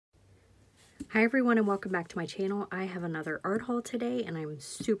Hi everyone and welcome back to my channel. I have another art haul today and I'm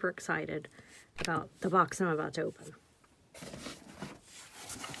super excited about the box I'm about to open.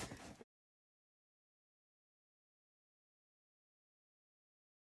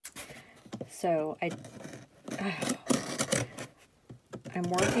 So I'm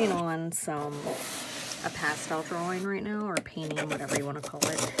working on a pastel drawing right now, or painting, whatever you want to call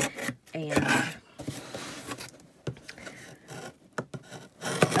it, and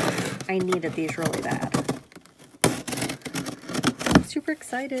I needed these really bad. I'm super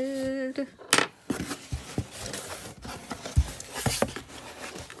excited.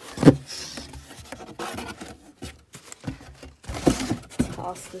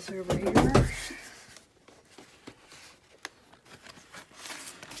 Toss this over here.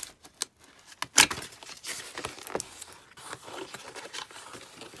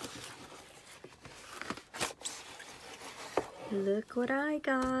 Look what I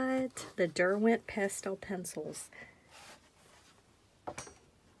got. The Derwent pastel pencils.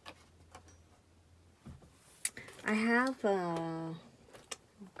 I have, oh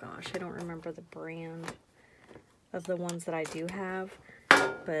gosh, I don't remember the brand of the ones that I do have,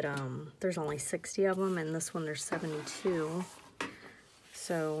 but there's only 60 of them, and this one there's 72.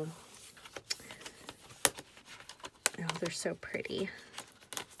 So, oh, they're so pretty.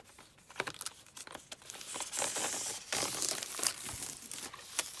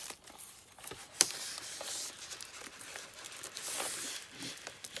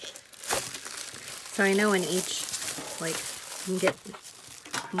 So I know in each, like, you can get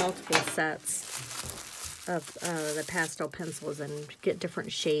multiple sets of the pastel pencils and get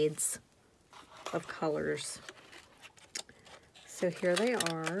different shades of colors. So here they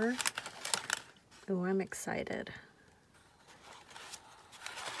are. Oh, I'm excited.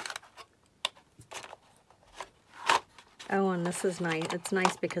 Oh, and this is nice. It's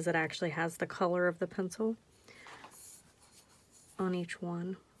nice because it actually has the color of the pencil on each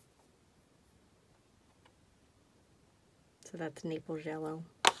one. So that's Naples yellow.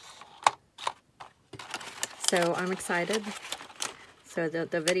 So I'm excited. So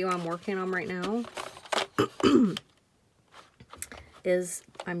the video I'm working on right now is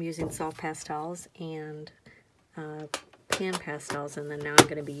I'm using soft pastels and pan pastels, and then now I'm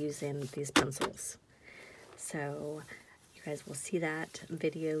going to be using these pencils. So you guys will see that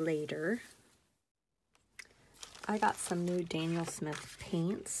video later. I got some new Daniel Smith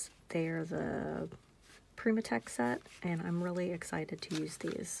paints. They're the Primatek set, and I'm really excited to use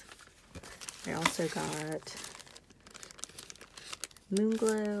these. I also got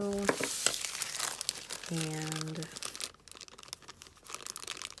Moonglow and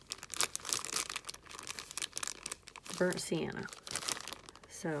burnt Sienna.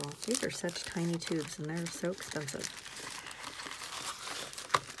 So these are such tiny tubes and they're so expensive.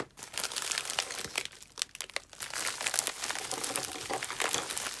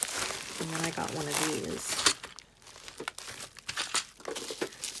 And then I got one of these.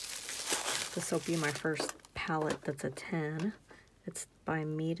 This will be my first palette that's a 10. It's by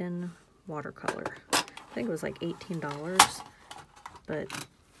MEEDEN Watercolor. I think it was like $18, but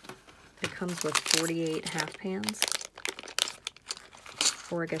it comes with 48 half pans.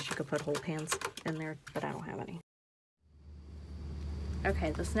 Or I guess you could put whole pans in there, but I don't have any.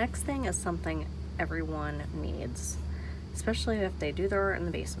 Okay, this next thing is something everyone needs, especially if they do their art in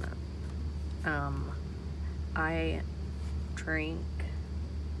the basement. I drink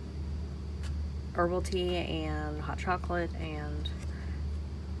herbal tea and hot chocolate, and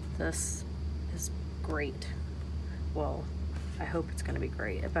this is great. Well, I hope it's going to be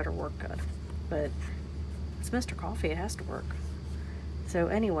great. It better work good, but it's Mr. Coffee. It has to work. So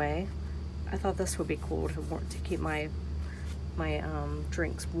anyway, I thought this would be cool to keep my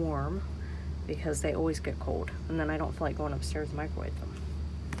drinks warm, because they always get cold, and then I don't feel like going upstairs and microwave them.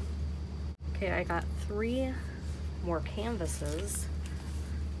 Okay, I got 3 more canvases.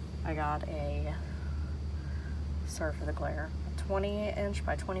 I got a, sorry for the glare, a 20-inch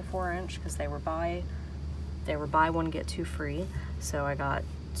by 24-inch, because they were buy one get 2 free. So I got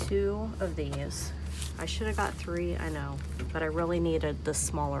 2 of these. I should have got 3, I know, but I really needed the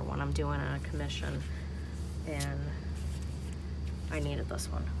smaller one. I'm doing a commission and I needed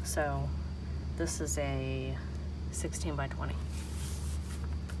this one. So this is a 16 by 20.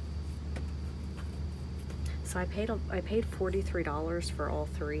 So I paid $43 for all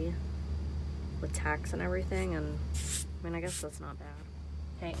 3 with tax and everything, and I mean, I guess that's not bad.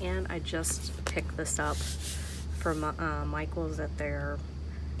 Okay, and I just picked this up from Michael's at their,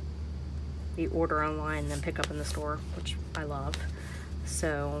 you order online and then pick up in the store, which I love.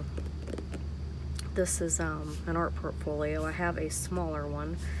 So This is an art portfolio. I have a smaller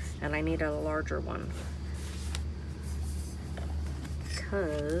one and I need a larger one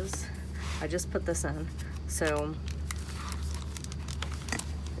because I just put this in. So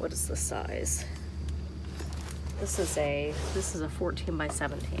what is the size? This is a 14 by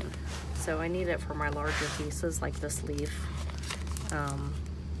 17. So I need it for my larger pieces like this leaf. I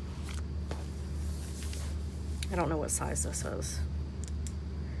don't know what size this is,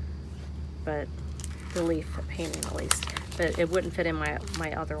 but the leaf painting at least, but it wouldn't fit in my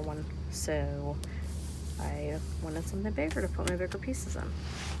other one, so I wanted something bigger to put my bigger pieces in.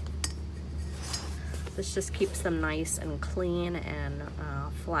 This just keeps them nice and clean and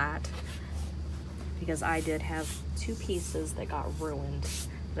flat, because I did have 2 pieces that got ruined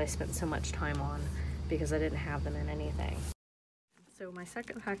that I spent so much time on because I didn't have them in anything. So my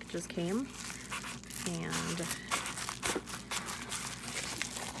second packages came, and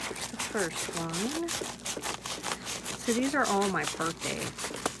first one. So these are all my birthday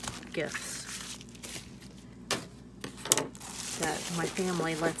gifts that my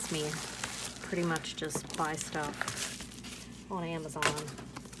family lets me pretty much just buy stuff on Amazon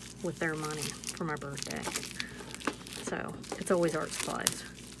with their money for my birthday. So it's always art supplies.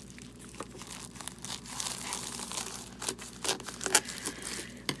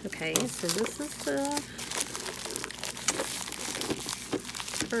 Okay, so this is the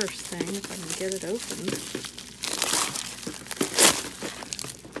first thing, if I can get it open.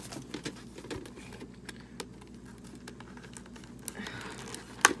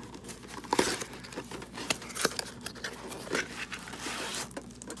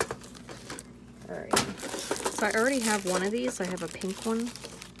 Alright, so I already have one of these. I have a pink one.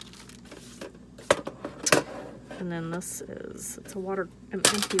 And then this is, it's an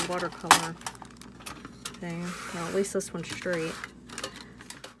empty watercolor thing. Well, at least this one's straight.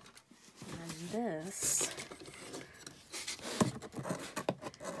 This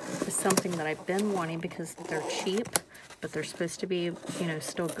is something that I've been wanting because they're cheap, but they're supposed to be, you know,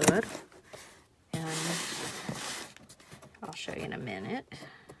 still good. And I'll show you in a minute.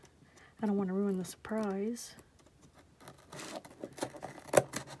 I don't want to ruin the surprise.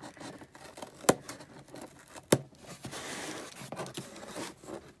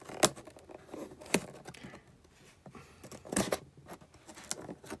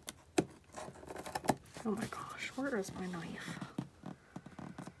 Oh my gosh, where is my knife?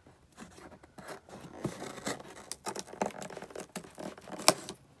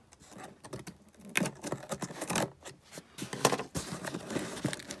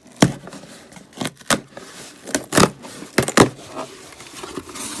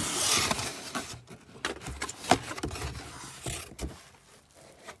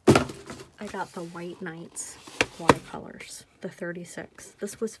 I got the White Nights watercolors, the 36.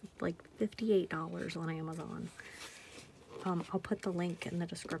 This was like $58 on Amazon. I'll put the link in the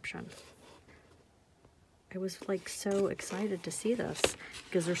description. I was like so excited to see this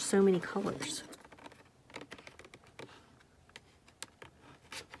because there's so many colors.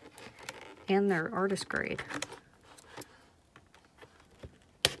 And they're artist grade.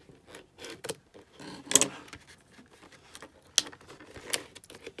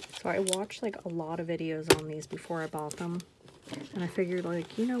 So I watched like a lot of videos on these before I bought them. And I figured,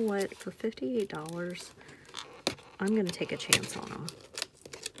 like, you know what, for $58, I'm going to take a chance on them.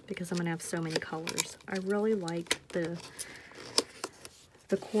 Because I'm going to have so many colors. I really like the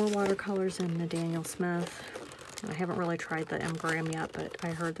core watercolors in the Daniel Smith. I haven't really tried the M. Graham yet, but I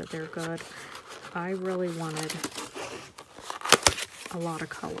heard that they're good. I really wanted a lot of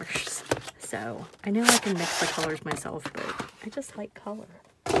colors. So I know I can mix the colors myself, but I just like color.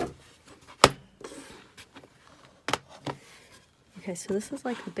 Okay, so this is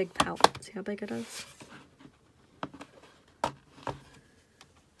like the big palette. See how big it is?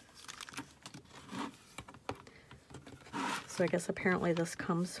 So I guess apparently this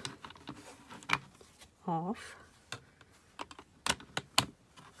comes off.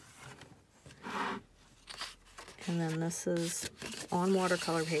 And then this is on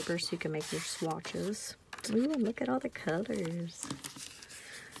watercolor paper, so you can make your swatches. Ooh, look at all the colors.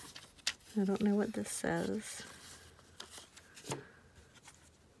 I don't know what this says.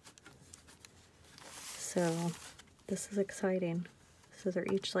 So this is exciting. So they're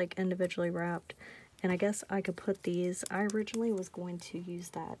each like individually wrapped. And I guess I could put these, I originally was going to use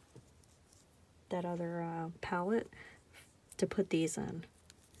that other palette to put these in.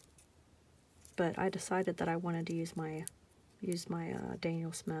 But I decided that I wanted to use my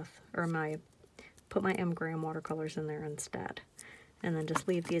Daniel Smith, or put my M. Graham watercolors in there instead. And then just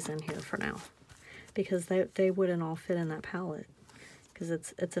leave these in here for now. Because they wouldn't all fit in that palette. Because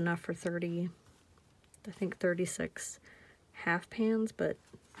it's enough for 30 I think 36 half pans, but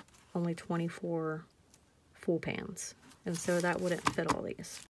only 24 full pans. And so that wouldn't fit all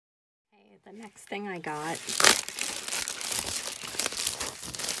these. Okay, the next thing I got is,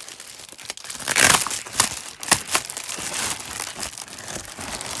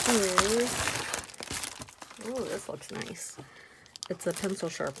 oh, this looks nice. It's a pencil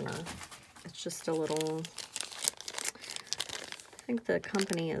sharpener. It's just a little, I think the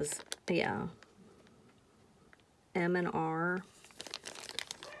company is, yeah, M&R.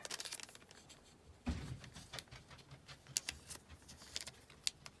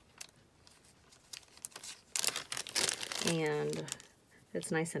 And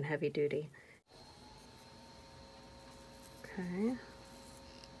it's nice and heavy duty. Okay.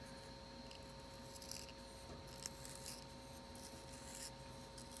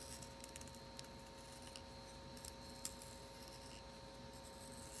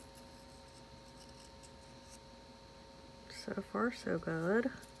 So far, so good. I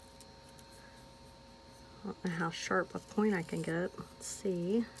don't know how sharp a point I can get. Let's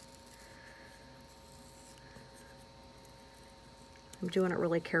see. I'm doing it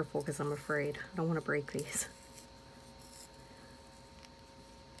really careful because I'm afraid. I don't want to break these.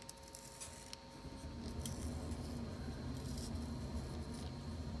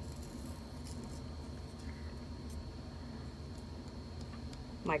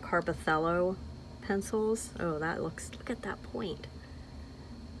 My Carbothello pencils. Oh, that looks, look at that point.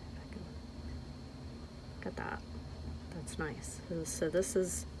 Look at that. That's nice. So this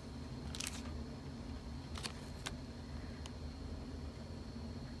is,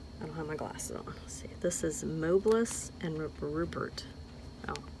 I don't have my glasses on. Let's see. This is Moebius and Rupert.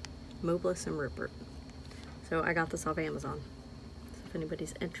 Oh, Moebius and Rupert. So I got this off Amazon. So if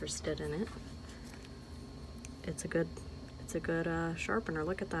anybody's interested in it, it's a good sharpener.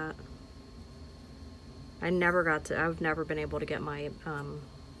 Look at that. I've never been able to get my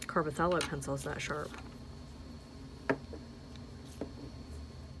Carbothello pencils that sharp.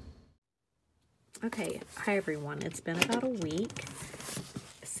 Okay, hi everyone. It's been about a week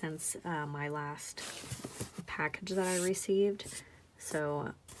since my last package that I received.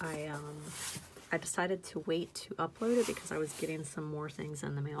 So I decided to wait to upload it because I was getting some more things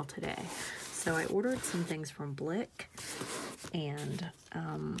in the mail today. So I ordered some things from Blick, and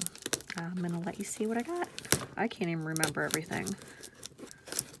I'm gonna let you see what I got. I can't even remember everything.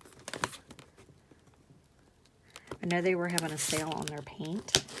 I know they were having a sale on their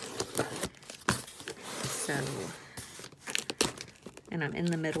paint. So, and I'm in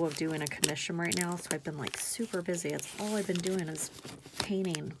the middle of doing a commission right now, so I've been like super busy. It's all I've been doing is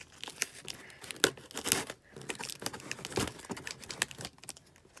painting.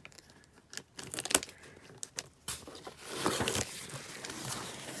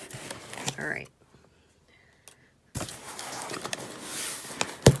 All right.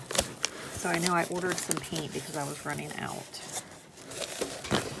 So I know I ordered some paint because I was running out.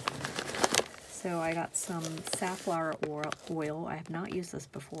 So I got some Safflower oil. I have not used this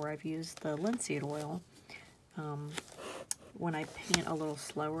before. I've used the linseed oil. When I paint a little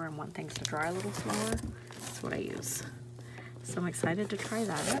slower and want things to dry a little slower, that's what I use. So I'm excited to try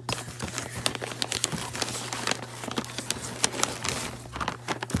that.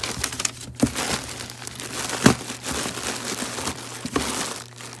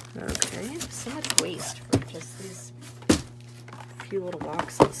 Okay, so much waste for just these few little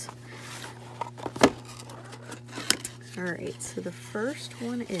boxes. Alright, so the first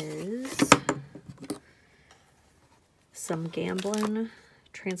one is some Gamblin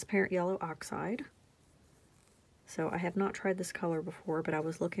transparent yellow oxide. So I have not tried this color before, but I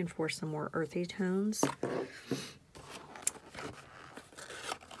was looking for some more earthy tones.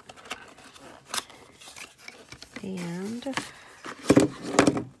 And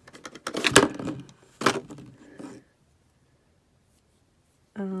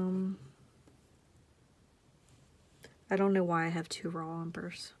I don't know why I have 2 raw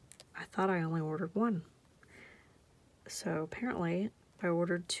umbers. I thought I only ordered 1. So apparently I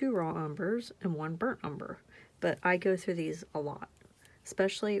ordered 2 raw umbers and 1 burnt umber. But I go through these a lot.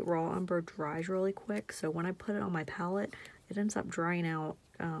 Especially raw umber dries really quick. So when I put it on my palette, it ends up drying out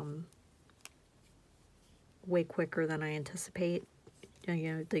way quicker than I anticipate,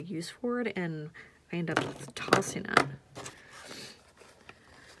 you know, the use for it. And I end up tossing it.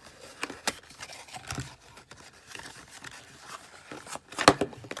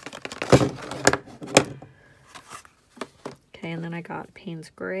 Okay, and then I got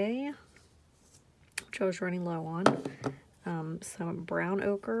Payne's Gray, which I was running low on, some brown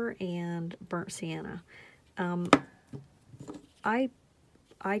ochre, and burnt sienna. I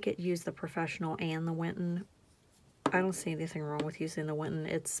I get use the Professional and the Winton. I don't see anything wrong with using the Winton.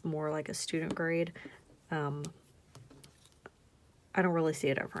 It's more like a student grade. I don't really see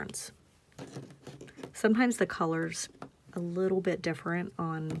a difference. Sometimes the color's a little bit different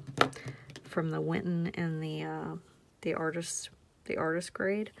from the Winton and the artist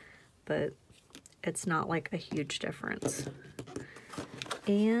grade, but it's not like a huge difference.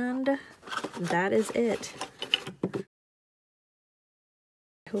 And that is it.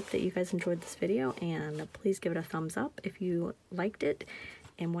 I hope that you guys enjoyed this video, and please give it a thumbs up if you liked it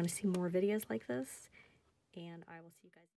and want to see more videos like this. And I will see you guys.